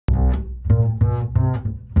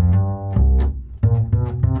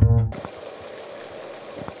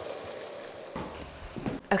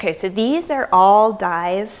Okay, so these are all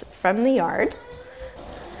dyes from the yard.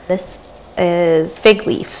 This is fig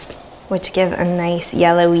leaves, which give a nice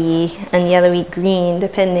yellowy and yellowy green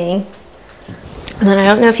depending. And then I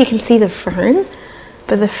don't know if you can see the fern,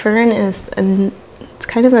 but the fern is it's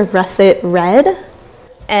kind of a russet red.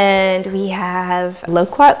 And we have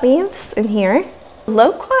loquat leaves in here.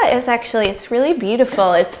 Loquat is actually, it's really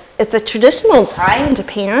beautiful. It's a traditional dye in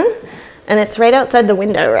Japan, and it's right outside the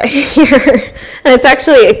window right here. And it's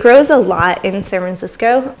actually, it grows a lot in San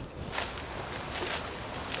Francisco.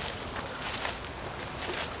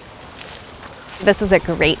 This is a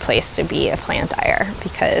great place to be a plant dyer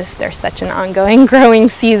because there's such an ongoing growing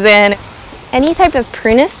season. Any type of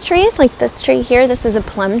prunus tree, like this tree here, this is a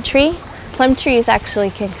plum tree. Plum trees actually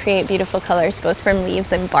can create beautiful colors both from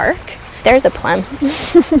leaves and bark. There's a plum.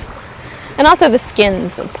 And also the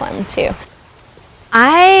skins of plum too.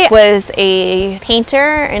 I was a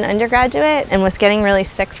painter in undergraduate and was getting really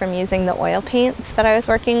sick from using the oil paints that I was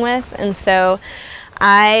working with, and so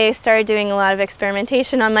I started doing a lot of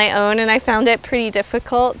experimentation on my own, and I found it pretty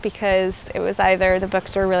difficult because it was either the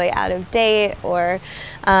books were really out of date or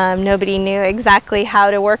nobody knew exactly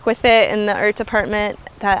how to work with it in the art department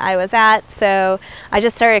that I was at. So I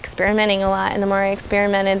just started experimenting a lot, and the more I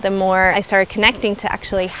experimented, the more I started connecting to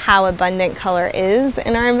actually how abundant color is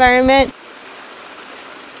in our environment.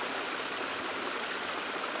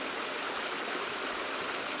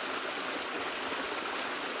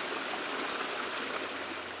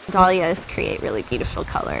 Dahlias create really beautiful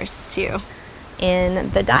colors too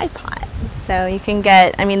in the dye pot. So you can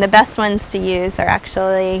get, I mean, the best ones to use are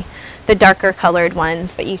actually the darker colored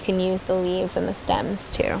ones, but you can use the leaves and the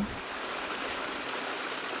stems too.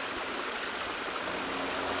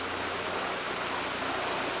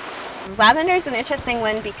 Lavender is an interesting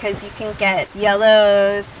one because you can get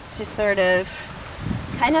yellows to sort of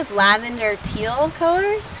kind of lavender teal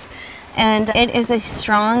colors. And it is a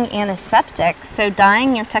strong antiseptic, so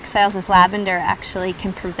dyeing your textiles with lavender actually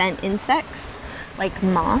can prevent insects like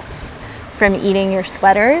moths from eating your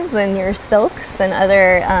sweaters and your silks and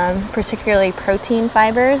other particularly protein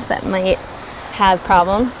fibers that might have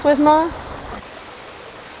problems with moths.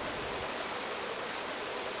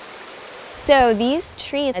 So these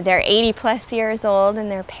trees, they're 80 plus years old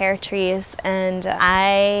and they're pear trees, and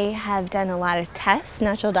I have done a lot of tests,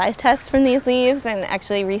 natural dye tests from these leaves, and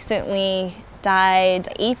actually recently dyed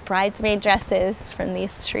 8 bridesmaid dresses from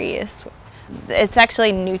these trees. It's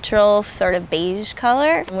actually neutral sort of beige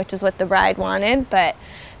color, which is what the bride wanted, but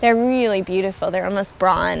they're really beautiful. They're almost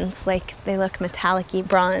bronze, like they look metallic-y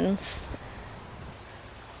bronze.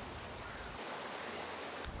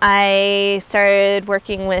 I started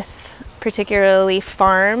working with particularly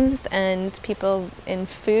farms and people in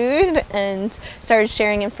food, and started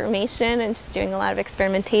sharing information and just doing a lot of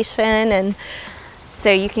experimentation. And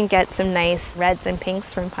so you can get some nice reds and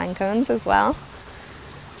pinks from pine cones as well.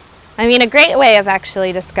 I mean, a great way of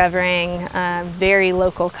actually discovering very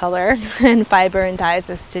local color and fiber and dyes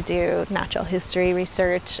is to do natural history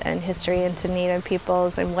research and history into Native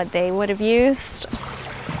peoples and what they would have used.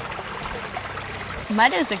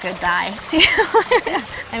 Mud is a good dye too.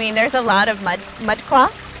 I mean, there's a lot of mud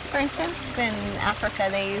cloth, for instance. In Africa,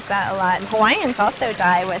 they use that a lot. And Hawaiians also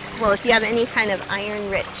dye with, well, if you have any kind of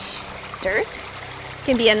iron-rich dirt, it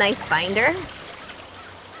can be a nice binder.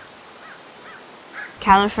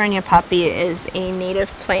 California poppy is a native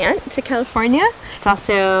plant to California. It's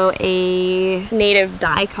also a native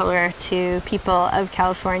dye color to people of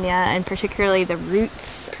California, and particularly the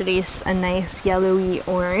roots produce a nice yellowy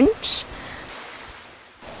orange.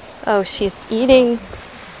 Oh, she's eating,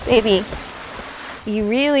 baby. You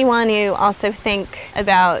really want to also think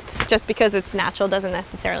about, just because it's natural doesn't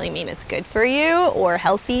necessarily mean it's good for you or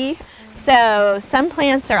healthy. So some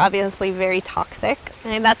plants are obviously very toxic,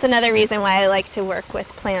 and that's another reason why I like to work with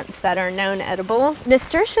plants that are known edibles.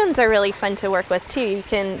 Nasturtiums are really fun to work with too. You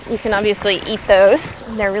can obviously eat those.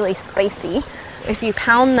 They're really spicy. If you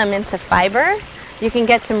pound them into fiber, you can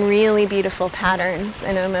get some really beautiful patterns,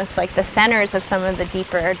 and almost like the centers of some of the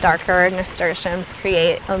deeper, darker nasturtiums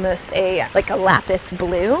create almost like a lapis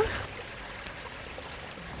blue.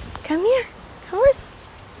 Come here, come on.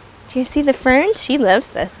 Do you see the fern? She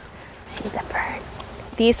loves this. See the fern.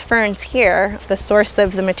 These ferns here, it's the source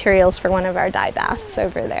of the materials for one of our dye baths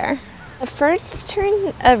over there. The ferns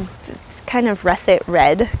turn a kind of russet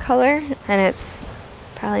red color, and it's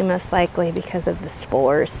probably most likely because of the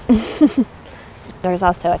spores. There's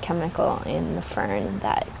also a chemical in the fern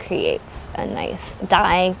that creates a nice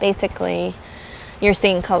dye. Basically, you're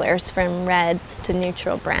seeing colors from reds to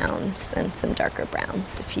neutral browns and some darker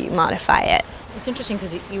browns if you modify it. It's interesting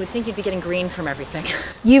because you would think you'd be getting green from everything.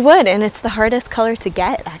 You would, and it's the hardest color to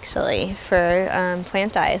get actually for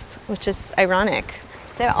plant dyes, which is ironic.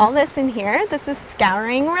 So all this in here, this is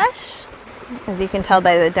scouring rush. As you can tell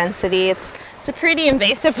by the density, it's a pretty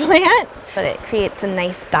invasive plant, but it creates a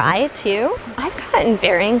nice dye too. I've gotten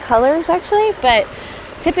varying colors actually, but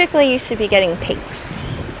typically you should be getting pinks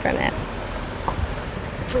from it.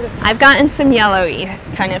 I've gotten some yellowy,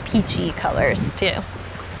 kind of peachy colors too.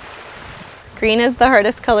 Green is the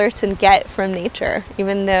hardest color to get from nature,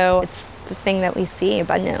 even though it's the thing that we see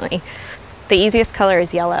abundantly. The easiest color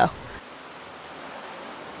is yellow.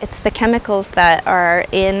 It's the chemicals that are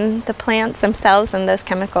in the plants themselves, and those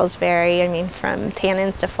chemicals vary, I mean, from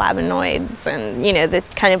tannins to flavonoids, and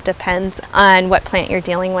that kind of depends on what plant you're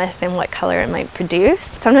dealing with and what color it might produce.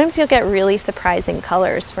 Sometimes you'll get really surprising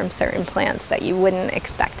colors from certain plants that you wouldn't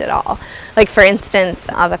expect at all. Like for instance,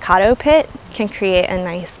 avocado pit can create a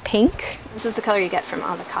nice pink. This is the color you get from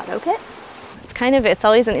avocado pit. It's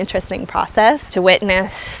always an interesting process to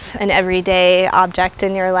witness an everyday object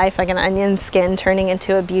in your life, like an onion skin turning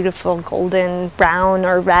into a beautiful golden brown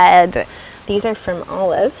or red. These are from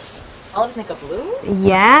olives. Olives make a blue?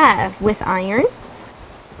 Yeah, with iron.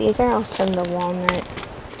 These are all from the walnut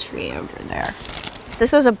tree over there.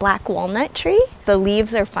 This is a black walnut tree. The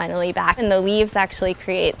leaves are finally back, and the leaves actually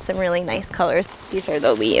create some really nice colors. These are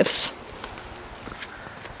the leaves.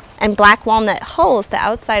 And black walnut hulls, the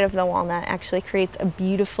outside of the walnut, actually creates a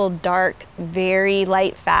beautiful, dark, very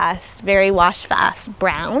light fast, very wash fast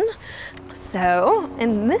brown. So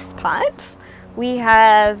in this pot, we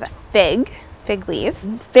have fig leaves.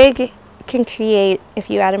 Fig can create,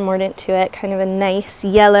 if you add a mordant to it, kind of a nice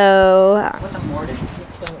yellow. What's a mordant?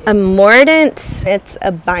 A mordant, it's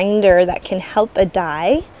a binder that can help a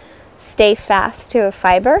dye stay fast to a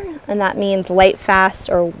fiber, and that means light fast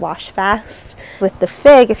or wash fast. With the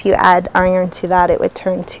fig, if you add iron to that, it would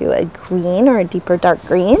turn to a green or a deeper dark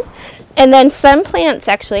green. And then some plants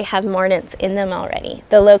actually have mordants in them already.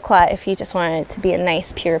 The loquat, if you just wanted it to be a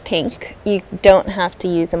nice pure pink, you don't have to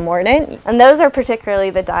use a mordant. And those are particularly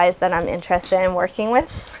the dyes that I'm interested in working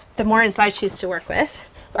with. The mordants I choose to work with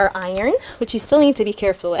are iron, which you still need to be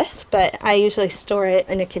careful with, but I usually store it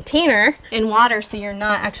in a container in water so you're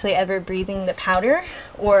not actually ever breathing the powder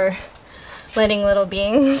or letting little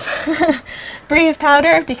beings breathe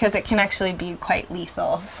powder, because it can actually be quite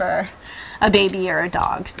lethal for a baby or a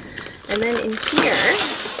dog. And then in here,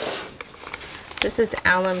 this is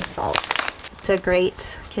alum salt. It's a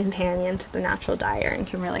great companion to the natural dyer and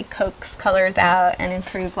can really coax colors out and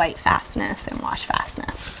improve light fastness and wash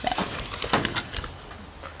fastness.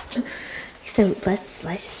 So let's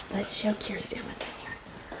show Kirsten what's in here.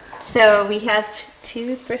 So we have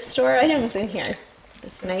 2 thrift store items in here.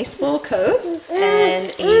 This nice wool coat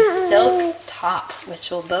and a silk top,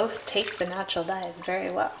 which will both take the natural dyes very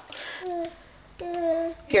well.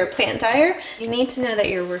 If you're a plant dyer, you need to know that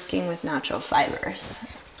you're working with natural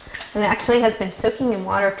fibers. And it actually has been soaking in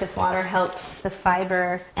water because water helps the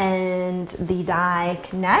fiber and the dye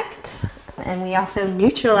connect. And we also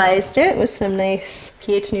neutralized it with some nice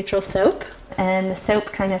pH neutral soap. And the soap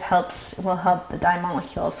kind of will help the dye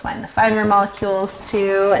molecules find the fiber molecules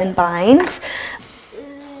too and bind.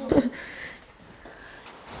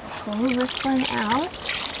 Pull this one out.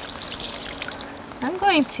 I'm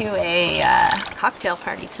going to a cocktail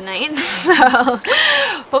party tonight, so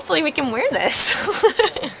hopefully we can wear this.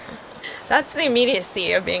 That's the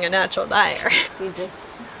immediacy of being a natural dyer. You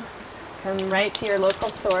just come right to your local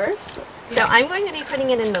source. So I'm going to be putting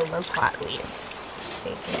it in the loquat leaves. So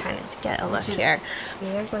you can kind of get a look here. We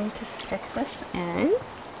are going to stick this in.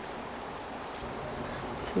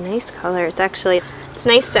 It's a nice color. It's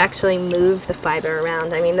nice to actually move the fiber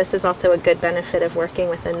around. I mean, this is also a good benefit of working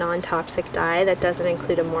with a non-toxic dye that doesn't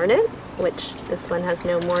include a mordant, which this one has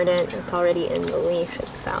no mordant. It's already in the leaf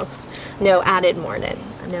itself. No added mordant,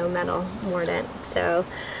 no metal mordant. So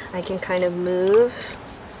I can kind of move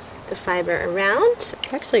the fiber around.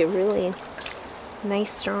 It's actually a really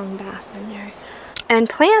nice strong bath in there. And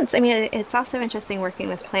plants, I mean, it's also interesting working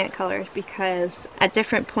with plant colors because at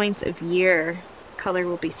different points of year, color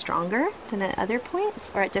will be stronger than at other points,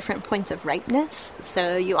 or at different points of ripeness.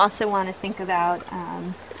 So you also want to think about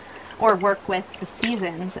or work with the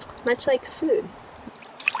seasons, much like food.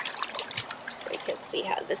 So you can see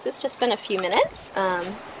how this has just been a few minutes,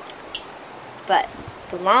 but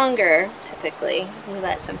the longer, typically, you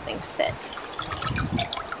let something sit,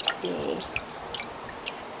 the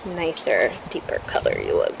nicer, deeper color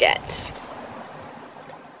you will get.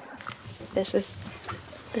 This is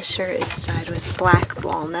This shirt is dyed with black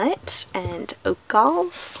walnut and oak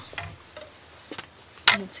galls.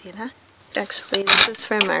 You can see that. Actually, this is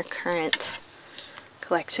from our current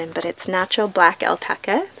collection, but it's natural black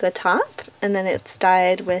alpaca, the top, and then it's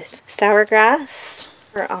dyed with sour grass,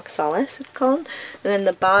 or oxalis it's called, and then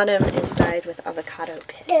the bottom is dyed with avocado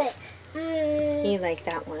pit. You like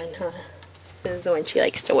that one, huh? This is the one she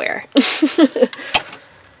likes to wear.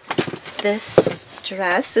 This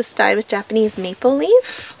dress is dyed with Japanese maple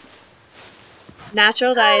leaf.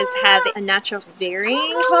 Natural dyes have a natural varying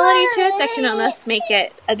quality to it that can almost make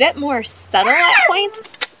it a bit more subtle at points.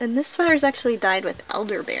 And this sweater is actually dyed with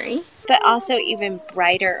elderberry, but also even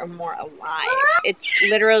brighter or more alive. It's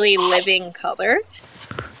literally living color.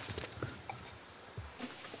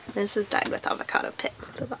 This is dyed with avocado pit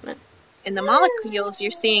at the bottom. In the molecules,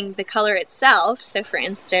 you're seeing the color itself. So for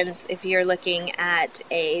instance, if you're looking at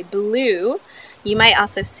a blue, you might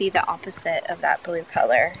also see the opposite of that blue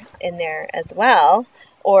color in there as well.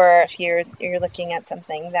 Or if you're looking at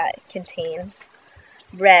something that contains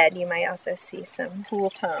red, you might also see some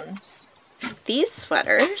cool tones. These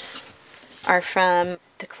sweaters are from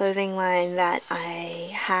the clothing line that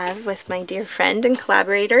I have with my dear friend and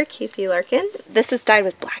collaborator, Casey Larkin. This is dyed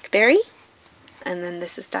with blackberry. And then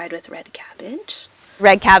this is dyed with red cabbage.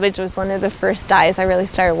 Red cabbage was one of the first dyes I really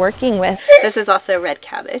started working with. This is also red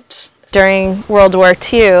cabbage. During World War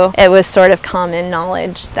II, it was sort of common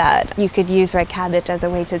knowledge that you could use red cabbage as a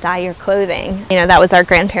way to dye your clothing. You know, that was our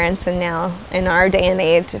grandparents, and now in our day and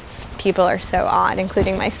age, people are so odd,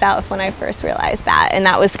 including myself, when I first realized that. And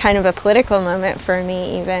that was kind of a political moment for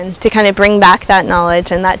me, even, to kind of bring back that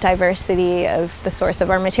knowledge and that diversity of the source of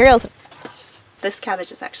our materials. This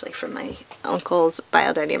cabbage is actually from my uncle's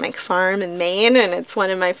biodynamic farm in Maine, and it's one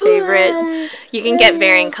of my favorite. You can get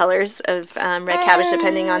varying colors of red cabbage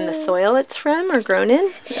depending on the soil it's from or grown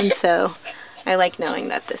in, and so I like knowing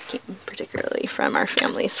that this came particularly from our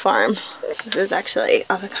family's farm. This is actually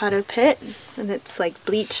avocado pit, and it's like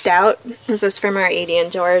bleached out. This is from our 80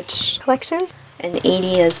 and George collection, and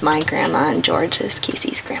 80 is my grandma and George is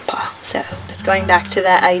Casey's grandpa. So it's going back to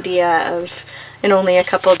that idea of in only a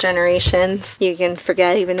couple generations, you can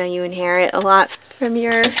forget, even though you inherit a lot from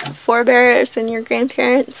your forebears and your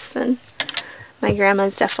grandparents. And my grandma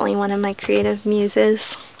is definitely one of my creative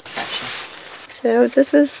muses. So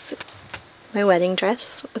this is my wedding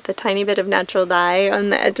dress with a tiny bit of natural dye on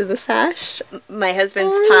the edge of the sash. My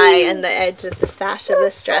husband's tie and the edge of the sash of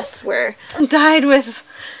this dress were dyed with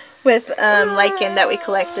lichen that we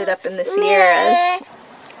collected up in the Sierras.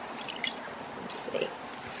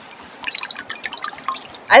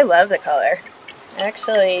 I love the color. I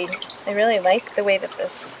really like the way that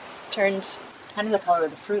this turns. It's kind of the color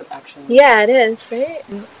of the fruit, actually. Yeah, it is, right?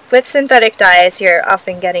 With synthetic dyes, you're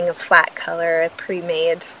often getting a flat color, a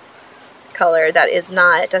pre-made color that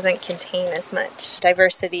doesn't contain as much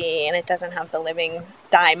diversity, and it doesn't have the living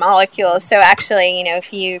dye molecules. So actually, you know,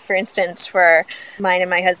 if you, for instance, for mine and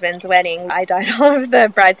my husband's wedding, I dyed all of the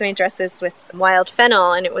bridesmaid dresses with wild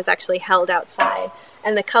fennel, and it was actually held outside.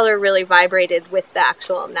 And the color really vibrated with the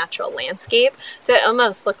actual natural landscape. So it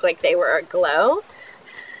almost looked like they were aglow.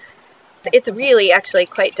 It's really actually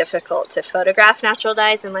quite difficult to photograph natural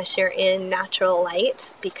dyes unless you're in natural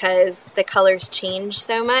light, because the colors change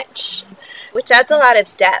so much, which adds a lot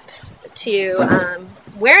of depth to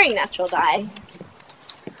wearing natural dye.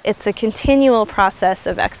 It's a continual process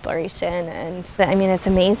of exploration, and I mean, it's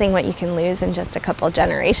amazing what you can lose in just a couple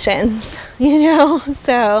generations, you know?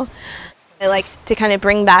 So I like to kind of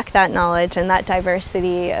bring back that knowledge and that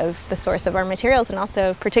diversity of the source of our materials, and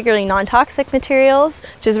also particularly non-toxic materials,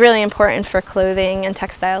 which is really important for clothing and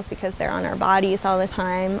textiles because they're on our bodies all the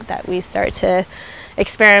time, that we start to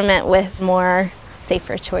experiment with more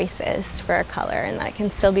safer choices for a color, and that can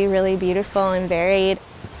still be really beautiful and varied.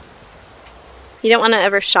 You don't want to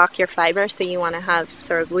ever shock your fiber, so you want to have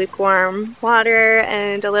sort of lukewarm water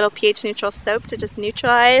and a little pH neutral soap to just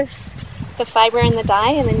neutralize the fiber in the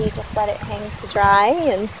dye, and then you just let it hang to dry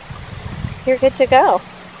and you're good to go.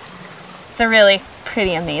 It's a really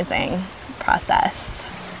pretty amazing process.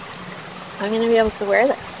 I'm going to be able to wear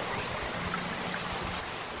this.